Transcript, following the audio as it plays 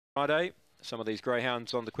Friday. Some of these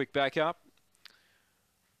greyhounds on the quick backup.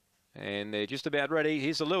 And they're just about ready.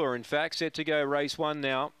 Here's the lure, in fact, set to go race one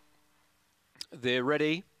now. They're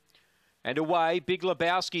ready. And away, Big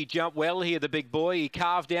Lebowski jumped well here, the big boy. He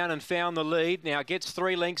carved down and found the lead. Now gets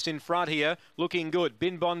 3 lengths in front here. Looking good.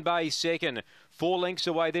 Bin Bombay second. 4 lengths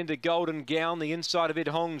away then to Golden Gown. The inside of it,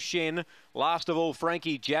 Hong Shen. Last of all,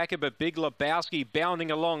 Frankie Jacker, but Big Lebowski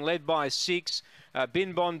bounding along, led by 6.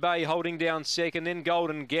 Bin Bombay holding down second, then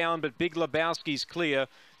Golden Gown, but Big Lebowski's clear.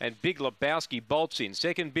 And Big Lebowski bolts in.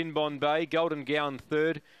 Second, Bin Bombay. Golden Gown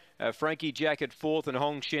third. Frankie Jacker fourth, and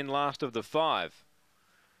Hong Shen last of the 5.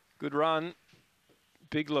 Good run.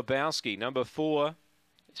 Big Lebowski, number 4,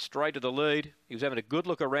 straight to the lead. He was having a good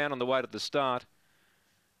look around on the way to the start.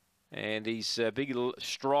 And he's a big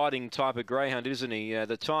striding type of greyhound, isn't he?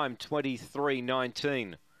 The time,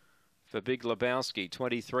 23.19 for Big Lebowski.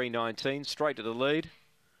 23.19, straight to the lead.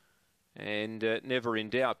 And never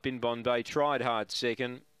in doubt, Bin Bombay tried hard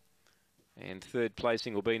second. And third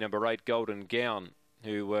placing will be number 8, Golden Gown,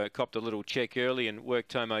 who copped a little check early and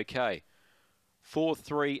worked home okay. 4,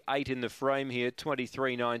 3, 8 in the frame here,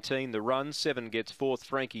 23.19 the run. 7 gets 4th,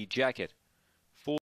 Frankie Jacket.